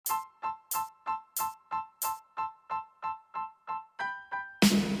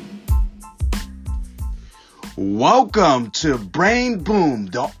Welcome to Brain Boom,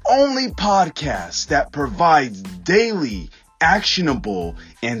 the only podcast that provides daily, actionable,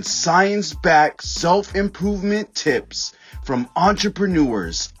 and science-backed self-improvement tips from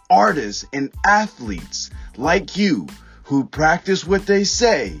entrepreneurs, artists, and athletes like you who practice what they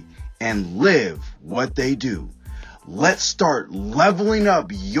say and live what they do. Let's start leveling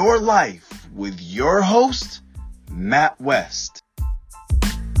up your life with your host, Matt West.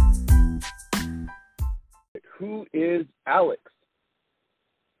 Who is Alex?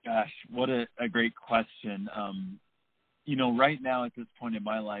 Gosh, what a great question. Right now at this point in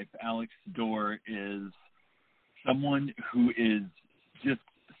my life, Alex Dorr is someone who is just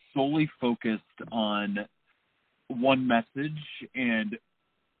solely focused on one message and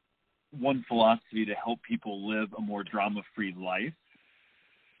one philosophy to help people live a more drama-free life.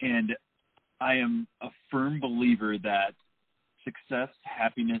 And I am a firm believer that success,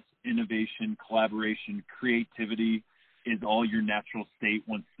 happiness, innovation, collaboration, creativity is all your natural state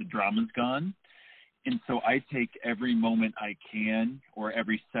once the drama's gone. And so I take every moment I can, or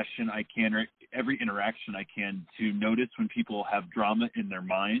every session I can, or every interaction I can to notice when people have drama in their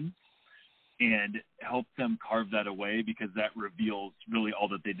minds and help them carve that away, because that reveals really all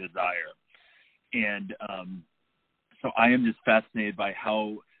that they desire. And so I am just fascinated by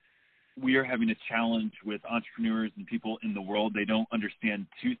how we are having a challenge with entrepreneurs and people in the world. They don't understand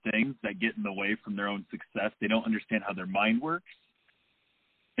two things that get in the way from their own success. They don't understand how their mind works,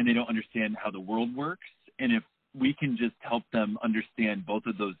 and they don't understand how the world works. And if we can just help them understand both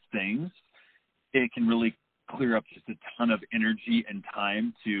of those things, it can really clear up just a ton of energy and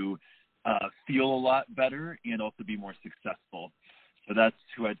time to feel a lot better and also be more successful. So that's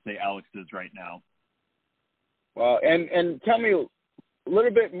who I'd say Alex is right now. Well, and tell me a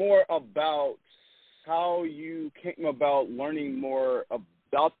little bit more about how you came about learning more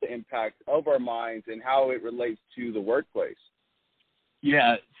about the impact of our minds and how it relates to the workplace.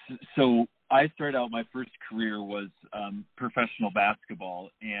 Yeah, so I started out, my first career was professional basketball,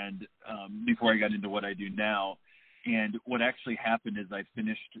 and before I got into what I do now. And what actually happened is I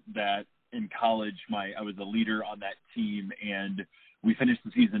finished that in college. I was a leader on that team, and we finished the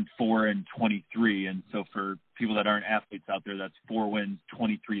season 4-23. And so for people that aren't athletes out there, that's 4 wins,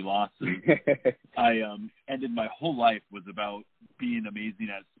 23 losses. I ended my whole life was about being amazing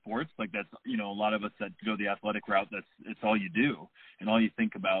at sports. Like that's, a lot of us that go the athletic route, it's all you do and all you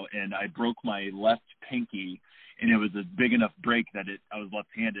think about. And I broke my left pinky, and it was a big enough break that I was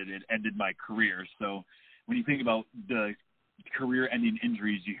left-handed. It ended my career. So when you think about the career-ending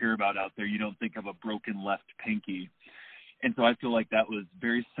injuries you hear about out there, you don't think of a broken left pinky. And so I feel like that was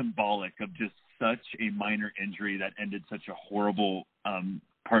very symbolic of just such a minor injury that ended such a horrible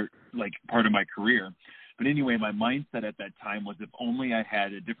part of my career. But anyway, my mindset at that time was, if only I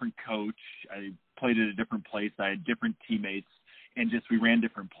had a different coach, I played at a different place, I had different teammates, and just we ran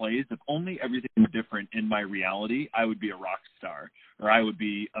different plays. If only everything were different in my reality, I would be a rock star, or I would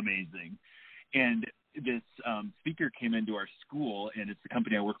be amazing. And this speaker came into our school, and it's the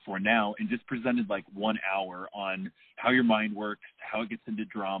company I work for now, and just presented like 1 hour on how your mind works, how it gets into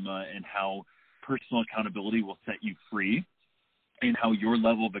drama, and how personal accountability will set you free, and how your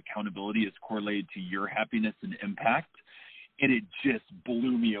level of accountability is correlated to your happiness and impact. And it just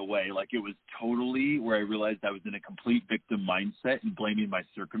blew me away. Like, it was totally where I realized I was in a complete victim mindset and blaming my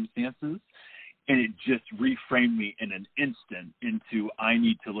circumstances. And it just reframed me in an instant into, I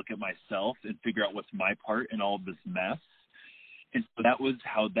need to look at myself and figure out what's my part in all of this mess. And so that was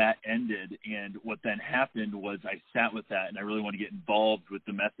how that ended. And what then happened was I sat with that, and I really wanted to get involved with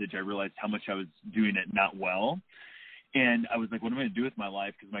the message. I realized how much I was doing it not well. And I was like, what am I going to do with my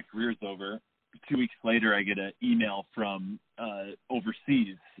life? Because my career is over. 2 weeks later, I get an email from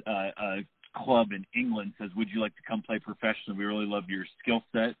overseas, a club in England says, would you like to come play professionally? We really love your skill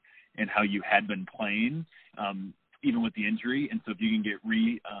set and how you had been playing, even with the injury. And so if you can get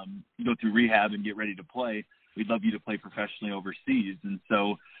go through rehab and get ready to play, we'd love you to play professionally overseas. And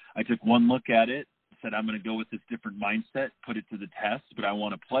so I took one look at it, said, I'm going to go with this different mindset, put it to the test, but I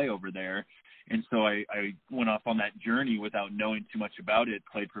want to play over there. And so I went off on that journey without knowing too much about it,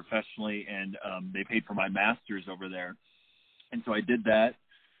 played professionally, and they paid for my master's over there. And so I did that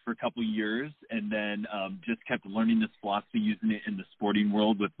for a couple of years, and then just kept learning this philosophy, using it in the sporting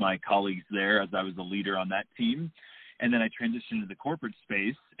world with my colleagues there as I was a leader on that team. And then I transitioned to the corporate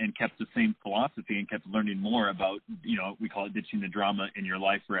space and kept the same philosophy and kept learning more about, we call it ditching the drama in your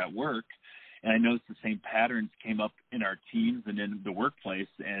life or at work. And I noticed the same patterns came up in our teams and in the workplace.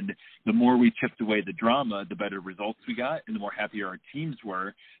 And the more we chipped away the drama, the better results we got and the more happier our teams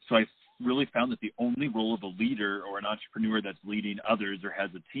were. So I really found that the only role of a leader or an entrepreneur that's leading others or has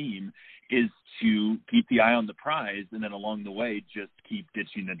a team is to keep the eye on the prize, and then along the way just keep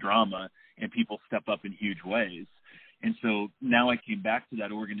ditching the drama, and people step up in huge ways. And so now I came back to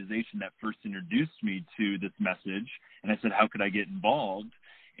that organization that first introduced me to this message, and I said, how could I get involved?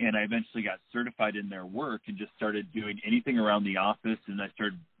 And I eventually got certified in their work and just started doing anything around the office. And I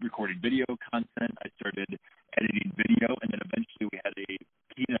started recording video content. I started editing video. And then eventually we had a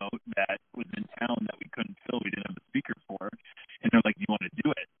keynote that was in town that we couldn't fill. We didn't have a speaker for. And they're like, do you want to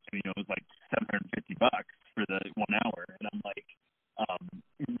do it? And, it was like $750 for the 1 hour. And I'm like,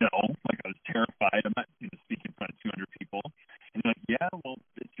 no. Like, I was terrified. I'm not going to speak in front of 200 people. And they're like, yeah, well,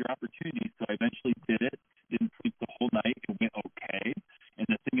 it's your opportunity. So I eventually did it. Didn't sleep the whole night. It went okay. And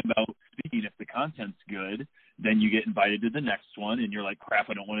the thing about speaking, if the content's good, then you get invited to the next one, and you're like, crap,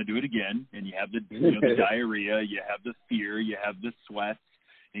 I don't want to do it again. And you have the, the diarrhea, you have the fear, you have the sweats,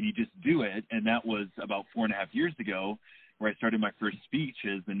 and you just do it. And that was about 4.5 years ago where I started my first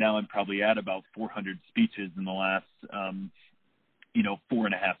speeches, and now I'm probably at about 400 speeches in the last,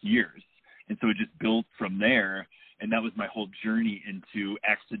 4.5 years. And so it just built from there. And that was my whole journey into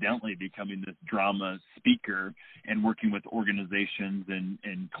accidentally becoming this drama speaker and working with organizations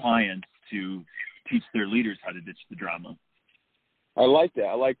and clients to teach their leaders how to ditch the drama. I like that.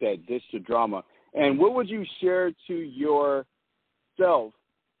 I like that, ditch the drama. And what would you share to yourself?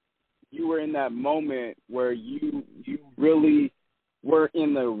 You were in that moment where you really were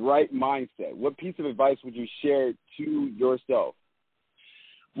in the right mindset. What piece of advice would you share to yourself?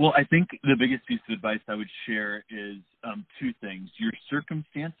 Well, I think the biggest piece of advice I would share is two things. Your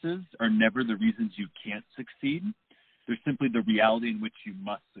circumstances are never the reasons you can't succeed. They're simply the reality in which you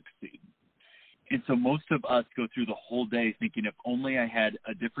must succeed. And so most of us go through the whole day thinking, if only I had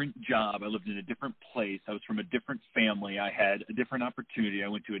a different job, I lived in a different place, I was from a different family, I had a different opportunity, I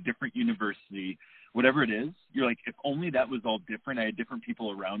went to a different university, whatever it is, you're like, if only that was all different, I had different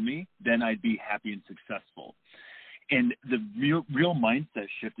people around me, then I'd be happy and successful. And the real mindset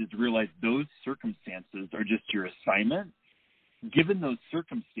shift is to realize those circumstances are just your assignment. Given those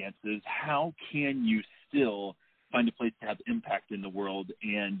circumstances, how can you still find a place to have impact in the world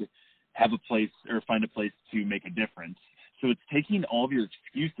and have a place or find a place to make a difference? So it's taking all of your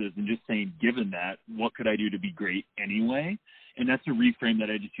excuses and just saying, given that, what could I do to be great anyway? And that's a reframe that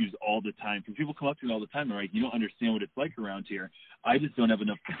I just use all the time. Because people come up to me all the time and they're like, you don't understand what it's like around here. I just don't have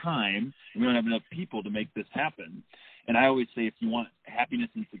enough time and we don't have enough people to make this happen. And I always say, if you want happiness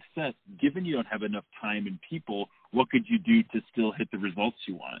and success, given you don't have enough time and people, what could you do to still hit the results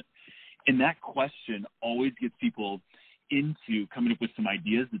you want? And that question always gets people into coming up with some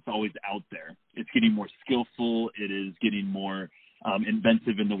ideas that's always out there. It's getting more skillful. It is getting more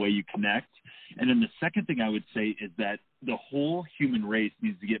inventive in the way you connect. And then the second thing I would say is that the whole human race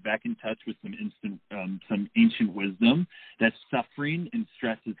needs to get back in touch with some ancient wisdom that suffering and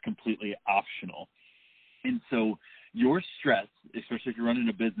stress is completely optional. And so your stress, especially if you're running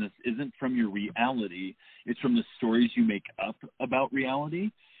a business, isn't from your reality. It's from the stories you make up about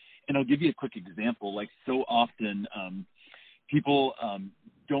reality. And I'll give you a quick example. Like, so often people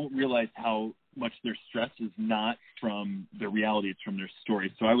don't realize how much their stress is not from the reality, it's from their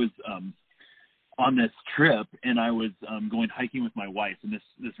story. So I was on this trip, and I was going hiking with my wife, and this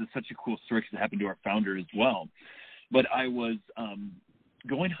is such a cool story because it happened to our founder as well. But I was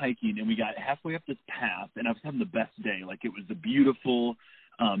going hiking, and we got halfway up this path, and I was having the best day. Like, it was a beautiful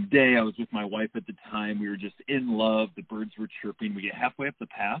day. I was with my wife at the time. We were just in love. The birds were chirping. We get halfway up the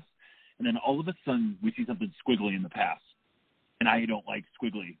path, and then all of a sudden we see something squiggly in the path. And I don't like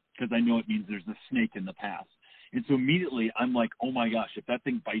squiggly because I know it means there's a snake in the path. And so immediately I'm like, oh my gosh, if that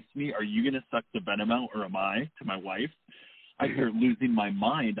thing bites me, are you going to suck the venom out or am I? To my wife. I start losing my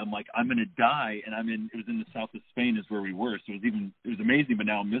mind. I'm like, I'm going to die. And it was in the south of Spain is where we were. So it was amazing, but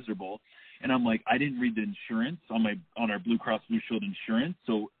now I'm miserable. And I'm like, I didn't read the insurance on our Blue Cross Blue Shield insurance.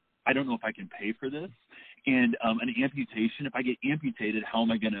 So I don't know if I can pay for this. And an amputation, if I get amputated, how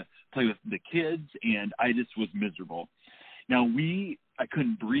am I going to play with the kids? And I just was miserable. Now I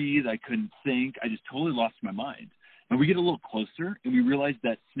couldn't breathe. I couldn't think. I just totally lost my mind. And we get a little closer and we realized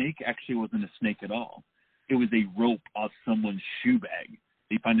that snake actually wasn't a snake at all. It was a rope off someone's shoe bag.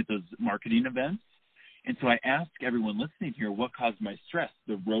 They find at those marketing events. And so I asked everyone listening here, what caused my stress,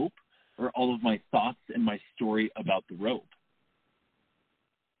 the rope or all of my thoughts and my story about the rope?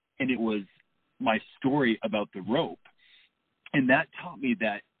 And it was my story about the rope. And that taught me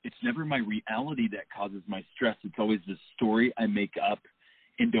that it's never my reality that causes my stress. It's always the story I make up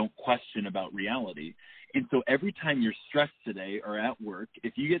and don't question about reality. And so every time you're stressed today or at work,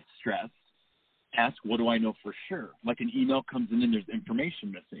 if you get stressed, ask, what do I know for sure? Like an email comes in and there's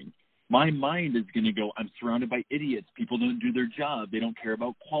information missing. my mind is going to go, I'm surrounded by idiots. People don't do their job. They don't care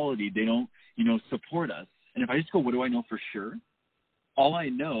about quality. They don't, support us. And if I just go, what do I know for sure? All I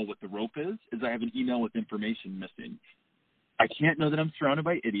know what the rope is I have an email with information missing. I can't know that I'm surrounded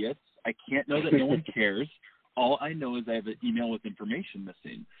by idiots. I can't know that no one cares. All I know is I have an email with information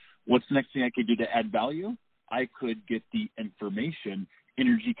missing. What's the next thing I could do to add value? I could get the information,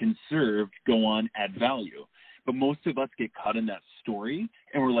 energy conserved, go on, add value. But most of us get caught in that story,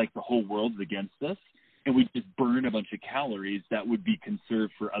 and we're like, the whole world's against us, and we just burn a bunch of calories that would be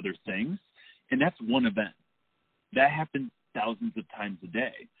conserved for other things. And that's one event. That happens thousands of times a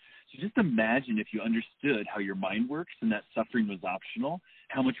day. So just imagine if you understood how your mind works and that suffering was optional,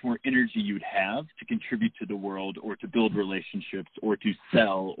 how much more energy you'd have to contribute to the world or to build relationships or to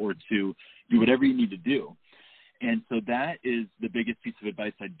sell or to do whatever you need to do. And so that is the biggest piece of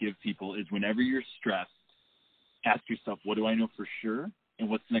advice I'd give people is whenever you're stressed, ask yourself, what do I know for sure? And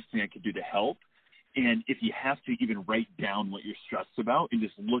what's the next thing I could do to help? And if you have to, even write down what you're stressed about and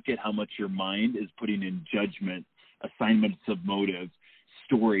just look at how much your mind is putting in judgment, assignments of motive,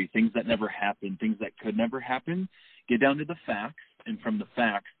 story, things that never happened, things that could never happen. Get down to the facts, and from the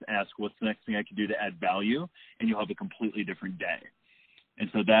facts, ask what's the next thing I can do to add value, and you'll have a completely different day. And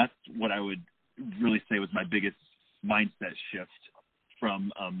so that's what I would really say was my biggest mindset shift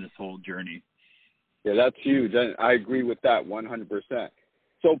from this whole journey. Yeah, that's huge. I agree with that 100%.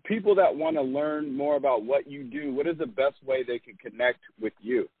 So people that want to learn more about what you do, what is the best way they can connect with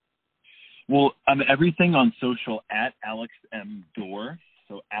you? Well, I'm everything on social at Alex M. Doerr.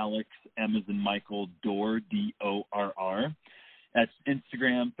 So Alex, M as in Michael, Doerr, D-O-R-R. That's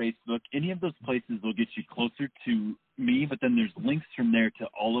Instagram, Facebook. Any of those places will get you closer to me, but then there's links from there to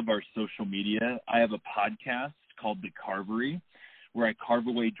all of our social media. I have a podcast called The Carvery, where I carve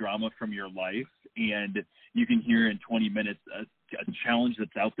away drama from your life, and you can hear in 20 minutes a challenge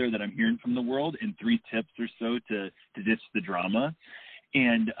that's out there that I'm hearing from the world and 3 tips or so to ditch the drama.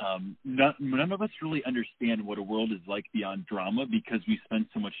 And none of us really understand what a world is like beyond drama because we spend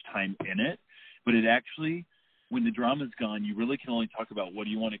so much time in it. But it actually, when the drama's gone, you really can only talk about what do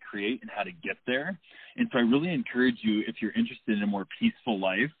you want to create and how to get there. And so I really encourage you, if you're interested in a more peaceful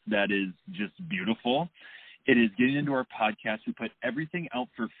life that is just beautiful, it is getting into our podcast. We put everything out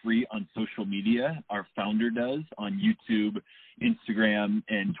for free on social media. Our founder does on YouTube, Instagram,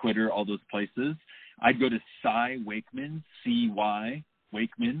 and Twitter, all those places. I'd go to Cy Wakeman, C-Y,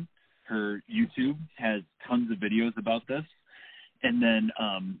 Wakeman. Her YouTube has tons of videos about this. And then,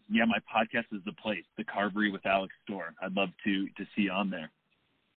 my podcast is the place, The Carvery with Alex Doerr. I'd love to see you on there.